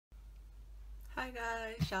Hi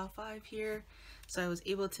guys, Shao5 here. So I was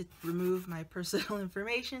able to remove my personal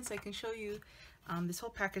information so I can show you this whole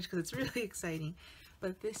package because it's really exciting.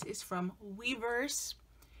 But this is from Weverse.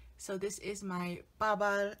 So this is my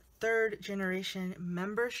Babal 3rd generation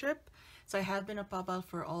membership. So I have been a Babal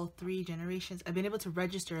for all 3 generations. I've been able to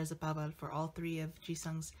register as a Babal for all 3 of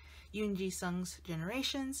Yoon Jisung's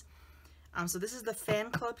generations. So this is the fan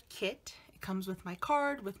club kit. It comes with my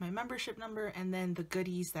card, with my membership number, and then the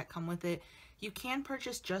goodies that come with it. You can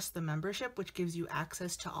purchase just the membership, which gives you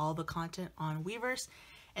access to all the content on Weverse,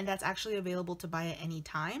 and that's actually available to buy at any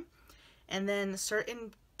time. And then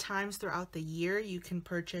certain times throughout the year, you can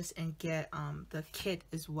purchase and get the kit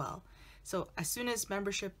as well. So as soon as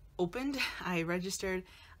membership opened, I registered,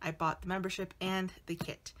 I bought the membership and the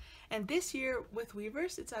kit. And this year with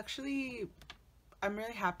Weverse, it's actually, I'm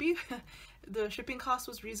really happy. The shipping cost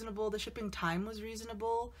was reasonable. The shipping time was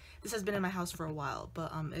reasonable. This has been in my house for a while,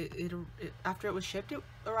 but after it was shipped, it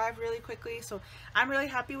arrived really quickly. So I'm really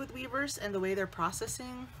happy with Weverse and the way they're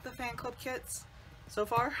processing the fan club kits so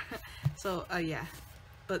far. So yeah,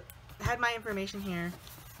 but I had my information here.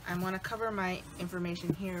 I want to cover my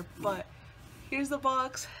information here, but here's the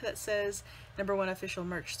box that says #1 official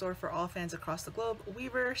merch store for all fans across the globe.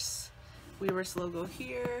 Weverse logo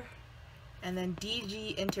here. And then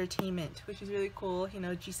DG Entertainment, which is really cool, you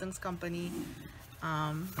know, Jisung's company.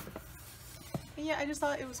 Yeah, I just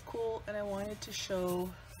thought it was cool and I wanted to show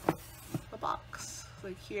the box.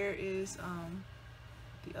 Like here is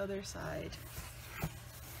the other side.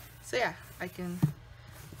 So yeah, I can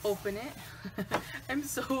open it. I'm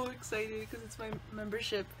so excited because it's my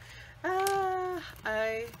membership.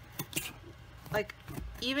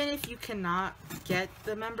 Even if you cannot get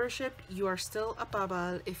the membership, you are still a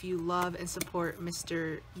Babal if you love and support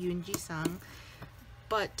Mr. Yoon Jisung.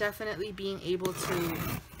 But definitely being able to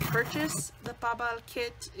purchase the Babal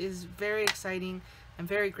kit is very exciting. I'm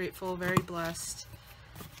very grateful, very blessed.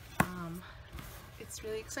 It's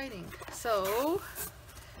really exciting. So,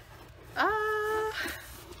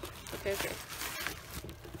 okay.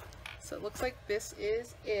 So it looks like this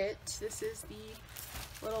is it. This is the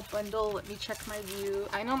little bundle. Let me check my view.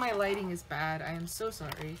 I know my lighting is bad. I am so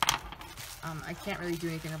sorry. I can't really do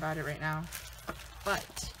anything about it right now.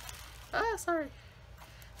 But, sorry.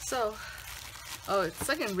 So, oh, it's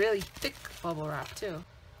like a really thick bubble wrap too.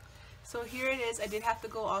 So here it is. I did have to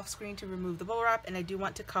go off screen to remove the bubble wrap, and I do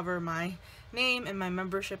want to cover my name and my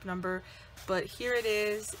membership number. But here it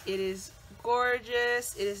is. It is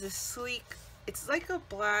gorgeous. It is a sleek, it's like a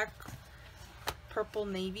black, purple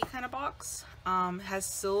navy kind of box. Has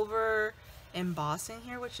silver embossing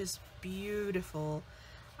here, which is beautiful.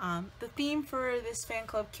 The theme for this fan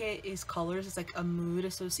club kit is colors. It's like a mood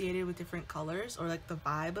associated with different colors, or like the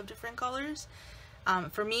vibe of different colors.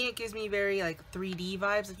 For me, it gives me very like 3D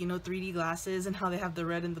vibes, like, you know, 3D glasses and how they have the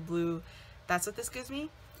red and the blue. That's what this gives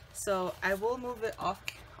me. So I will move it off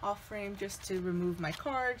frame just to remove my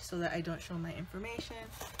card so that I don't show my information.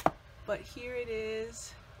 But here it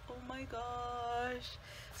is. Oh my gosh.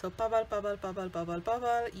 So Babal,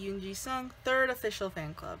 Yoon Jisung, 3rd official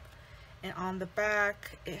fan club. And on the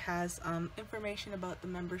back, it has information about the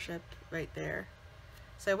membership right there.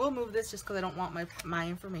 So I will move this just because I don't want my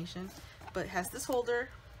information. But it has this holder.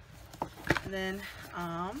 And then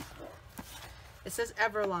it says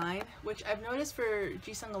Everline, which I've noticed for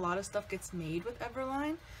Jisung a lot of stuff gets made with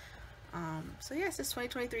Everline. So yeah, it says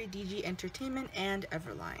 2023 DG Entertainment and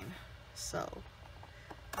Everline. So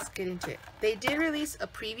let's get into it. They did release a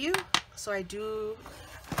preview, so I do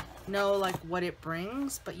know like what it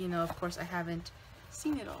brings, but you know, of course I haven't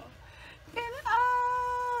seen it all.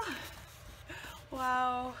 And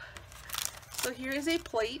wow. So here is a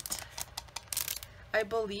plate. I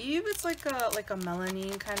believe it's like a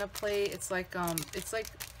melamine kind of plate. It's like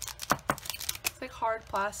hard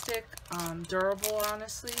plastic, durable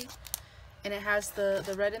honestly. And it has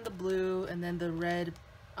the red and the blue, and then the red,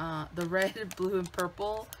 blue, and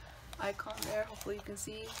purple icon there. Hopefully you can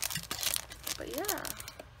see. But yeah,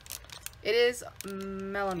 it is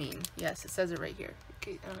melamine. Yes, it says it right here.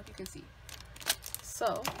 Okay, I don't know if you can see.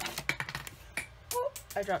 So, oh,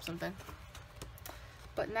 I dropped something.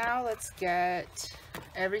 But now let's get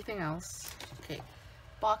everything else. Okay,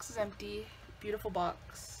 box is empty. Beautiful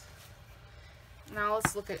box. Now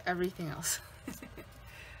let's look at everything else.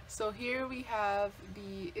 So here we have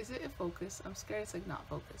the, is it in focus? I'm scared it's like not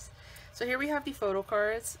focused. So here we have the photo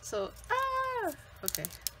cards. So, okay.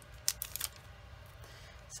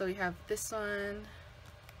 So we have this one,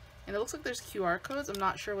 and it looks like there's QR codes. I'm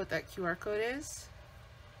not sure what that QR code is.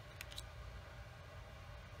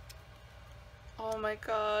 Oh my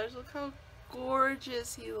gosh, look how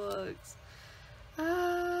gorgeous he looks.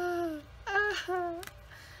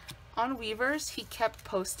 on Weverse, he kept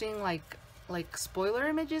posting like spoiler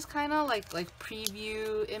images, kind of like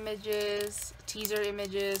preview images, teaser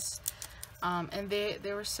images, and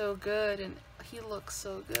they were so good, and he looks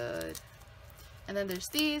so good. And then there's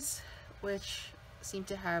these, which seem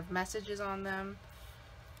to have messages on them.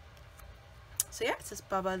 So yeah, it says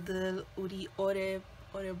Babal del Uri Ore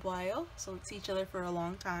Boyo. So let's see each other for a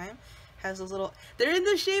long time. Has those little, they're in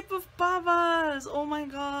the shape of babas. Oh my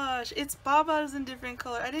gosh, it's babas in different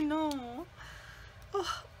color. I didn't know.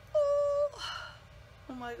 Oh,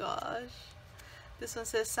 oh my gosh. This one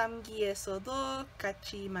says Samgie Sodo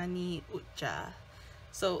Kachi Mani Ucha.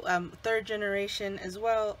 So third generation as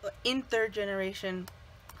well. In third generation,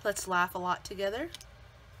 let's laugh a lot together.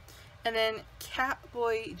 And then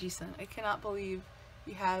Catboy Jisung. I cannot believe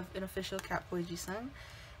we have an official Catboy Jisung.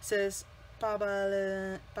 It says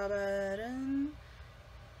Babal은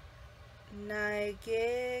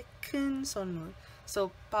나에게 큰 선물.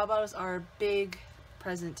 So Babals are a big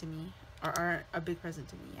present to me, or are a big present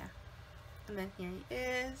to me, yeah. And then here he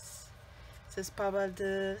is. It says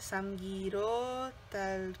Babal들 삼기로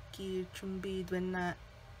달길 준비됐나?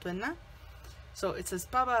 So it says,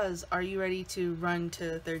 Babas, are you ready to run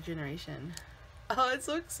to third generation? Oh, it's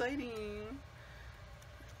so exciting.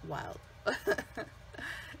 Wild.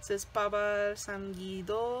 It says, Babal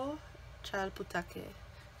삼기도 잘 부탁해.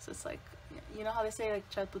 So it's like, you know how they say like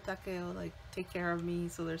잘 부탁해, or like take care of me.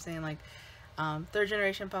 So they're saying like, third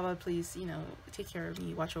generation Babal, please, you know, take care of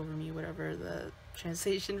me, watch over me, whatever the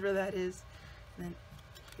translation for that is. And then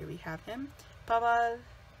here we have him. Babal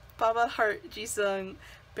heart Jisung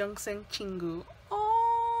평생 친구.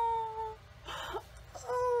 Oh,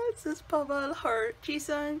 it says Babal heart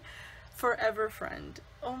Jisung forever friend.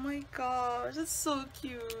 Oh my gosh, that's so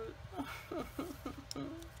cute.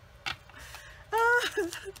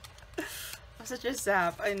 I'm such a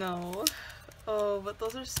sap, I know. Oh, but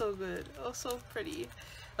those are so good. Oh, so pretty.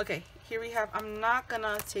 Okay, here we have, I'm not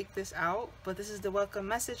gonna take this out, but this is the welcome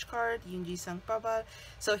message card, Yoon Jisung Babal.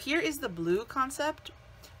 So here is the blue concept,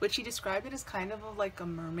 which he described it as kind of like a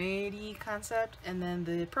mermaid-y concept, and then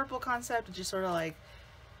the purple concept, which is sort of like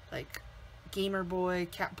gamer boy,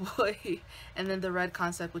 cat boy, and then the red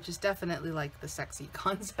concept, which is definitely like the sexy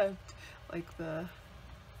concept, like the,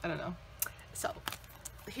 I don't know. So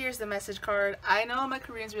here's the message card. I know my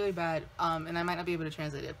Korean's really bad, and I might not be able to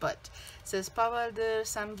translate it, but it says Babal들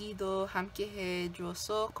삼기도 함께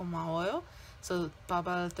해줘서 고마워요. So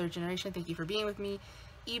Babal, third generation, thank you for being with me.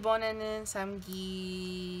 이번에는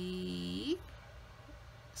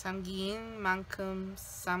삼기인 만큼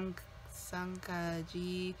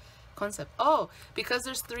삼가지 concept. Oh, because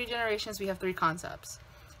there's three generations, we have three concepts.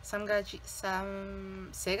 세가지?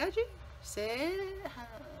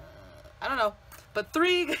 I don't know. But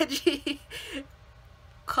three 가지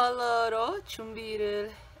컬러로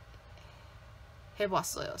준비를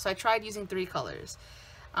해봤어요. So I tried using three colors.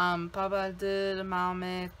 바발들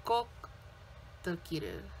마음에 꼭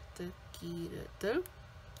들기를.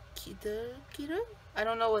 I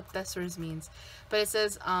don't know what that words means, but it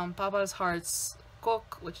says Babal's hearts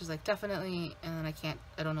꼭, which is like definitely, and then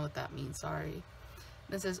I don't know what that means, sorry.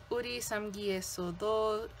 And it says 우리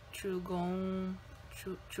삼기에서도 즐거운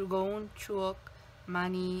추억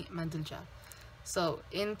많이 만들자. So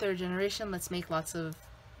in third generation, let's make lots of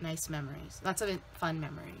nice memories, lots of fun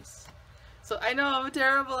memories. So I know I'm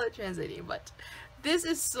terrible at translating, but this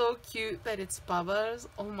is so cute that it's Babals.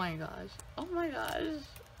 Oh my gosh. Oh my gosh.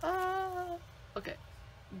 Okay.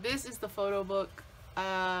 This is the photo book.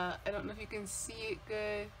 I don't know if you can see it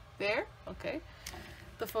good. There? Okay.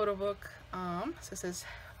 The photo book. So it says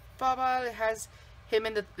Babal. It has him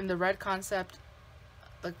in the red concept,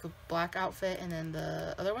 like the black outfit, and then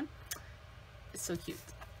the other one. It's so cute.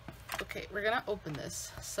 Okay, we're gonna open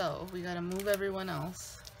this. So we gotta move everyone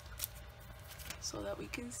else so that we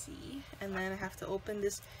can see. And then I have to open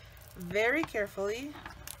this very carefully.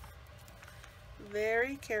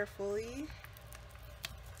 Very carefully.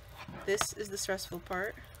 This is the stressful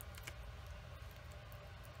part.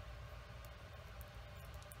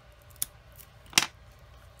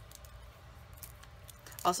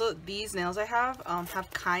 Also, these nails I have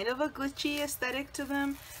kind of a glitchy aesthetic to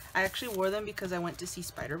them. I actually wore them because I went to see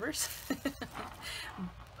Spider-Verse.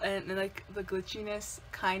 and like the glitchiness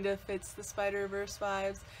kind of fits the Spider-Verse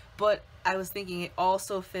vibes, but I was thinking it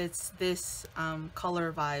also fits this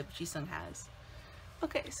color vibe Jisung has.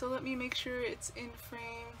 Okay, so let me make sure it's in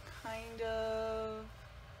frame, kind of.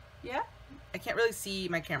 Yeah, I can't really see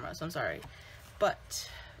my camera, so I'm sorry. But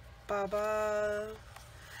Babal.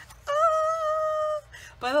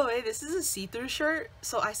 By the way, this is a see-through shirt,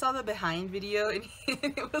 so I saw the behind video and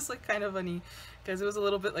it was like kind of funny because it was a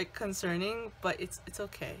little bit like concerning, but it's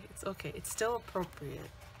okay. It's okay. It's still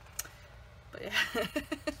appropriate. But yeah,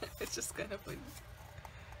 it's just kind of funny.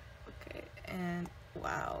 Okay, and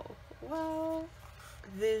wow, wow,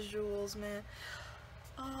 visuals, man.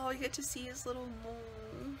 Oh, you get to see his little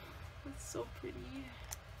mole. It's so pretty.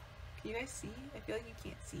 Can you guys see? I feel like you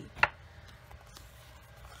can't see.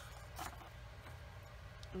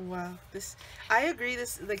 Wow, this, I agree,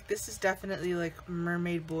 this is definitely like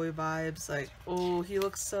mermaid boy vibes. Like, oh, he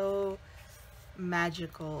looks so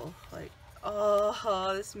magical. Like,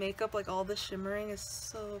 oh, this makeup, like all the shimmering is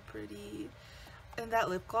so pretty. And that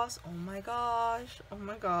lip gloss, oh my gosh, oh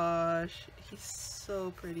my gosh, he's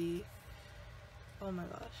so pretty. Oh my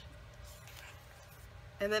gosh.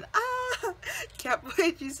 And then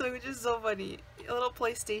Catboy Jisung, which is so funny. A little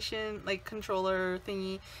PlayStation like controller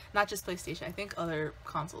thingy. Not just PlayStation, I think other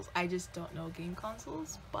consoles. I just don't know game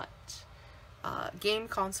consoles, but game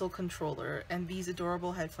console controller and these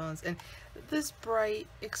adorable headphones and this bright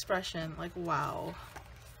expression. Like, wow.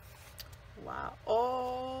 Wow.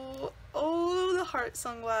 Oh, oh, the heart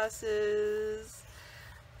sunglasses.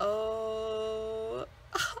 Oh.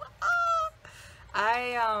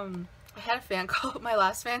 I had a fan call, my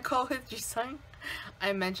last fan call with Jisung.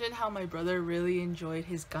 I mentioned how my brother really enjoyed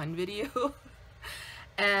his gun video.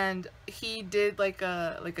 And he did like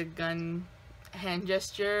a gun hand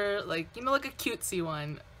gesture, like, you know, like a cutesy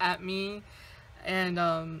one at me. And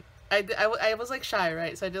I was like shy,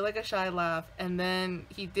 right? So I did like a shy laugh, and then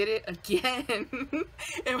he did it again.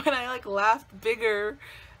 And when I like laughed bigger,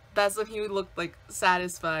 that's when he would look like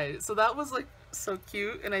satisfied. So that was like so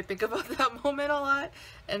cute, and I think about that moment a lot.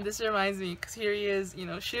 And this reminds me, because here he is, you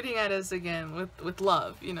know, shooting at us again with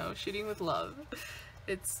love, you know, shooting with love.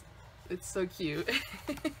 It's so cute.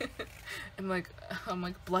 And like, I'm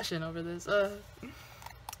like blushing over this.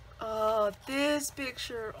 Oh, this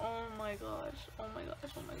picture, oh my gosh, oh my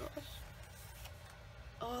gosh, oh my gosh.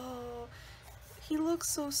 Oh, he looks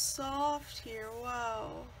so soft here.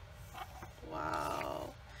 Wow,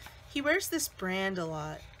 wow. He wears this brand a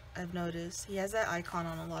lot, I've noticed. He has that icon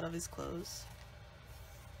on a lot of his clothes.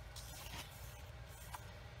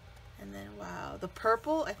 And then, wow, the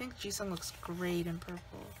purple, I think Jisung looks great in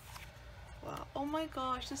purple. Wow, oh my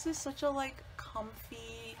gosh, this is such a like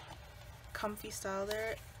comfy style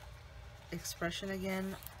there. Expression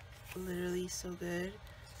again, literally so good.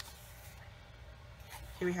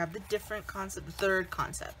 Here we have the different concept, the third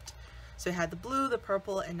concept. So we had the blue, the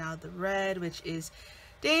purple, and now the red, which is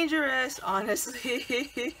dangerous,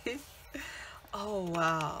 honestly. Oh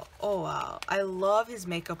wow, oh wow. I love his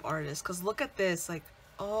makeup artist, because look at this, like,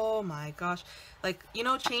 oh my gosh. Like, you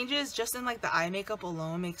know, changes just in like the eye makeup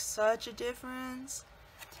alone makes such a difference.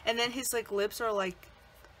 And then his like lips are like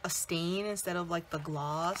a stain instead of like the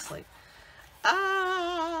gloss. Like,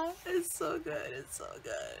 it's so good, it's so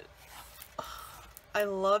good. Oh, I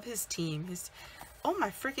love his team. Oh my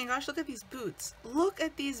freaking gosh, look at these boots. Look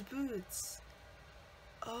at these boots.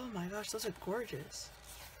 Oh my gosh, those are gorgeous.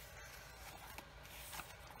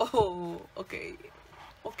 Oh, okay.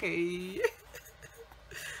 Okay.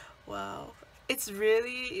 Wow. It's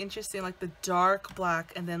really interesting, like the dark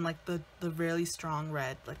black and then like the really strong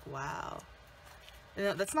red. Like, wow. You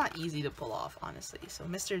know, that's not easy to pull off, honestly. So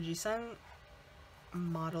Mr. Jisung,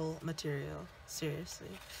 model material. Seriously.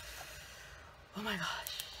 Oh my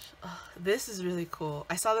gosh. Oh, this is really cool.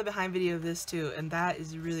 I saw the behind video of this too, and that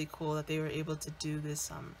is really cool that they were able to do this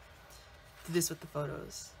with the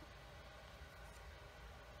photos.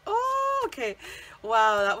 Oh, okay.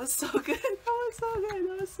 Wow, that was so good. That was so good.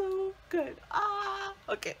 That was so good.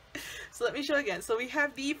 Okay. So let me show again. So we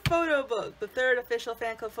have the photo book, the third official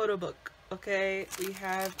fan club photo book. Okay, we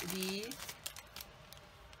have the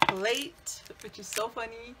plate, which is so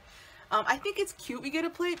funny. I think it's cute we get a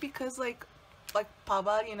plate because like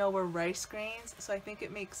Babal, you know, we're rice grains, so I think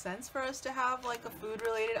it makes sense for us to have like a food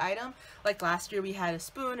related item. Like last year we had a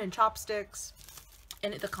spoon and chopsticks,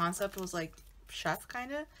 and the concept was like chef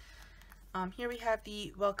kind of. Here we have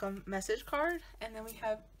the welcome message card, and then we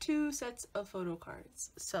have 2 sets of photo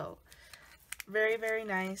cards. So very, very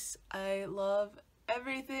nice. I love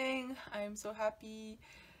everything. I am so happy.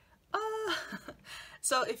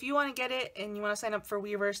 So if you want to get it and you want to sign up for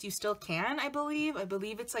Weverse, you still can, I believe. I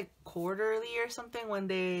believe it's like quarterly or something when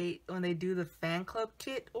they do the fan club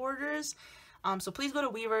kit orders. So please go to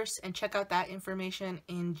Weverse and check out that information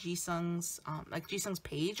in Jisung's Jisung's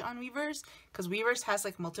page on Weverse, because Weverse has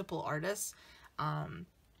like multiple artists.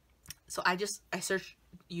 So I searched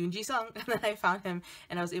Yoon Jisung and then I found him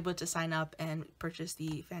and I was able to sign up and purchase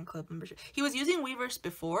the fan club membership. He was using Weverse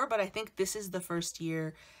before, but I think this is the first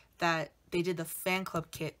year that they did the fan club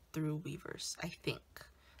kit through Weverse. I think.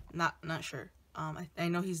 Not sure. I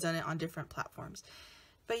know he's done it on different platforms.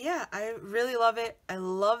 But yeah, I really love it. I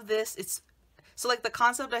love this. It's so like the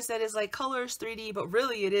concept I said is like colors 3D, but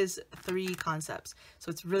really it is 3 concepts. So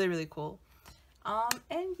it's really, really cool.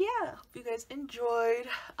 And yeah, hope you guys enjoyed.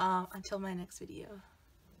 Until my next video.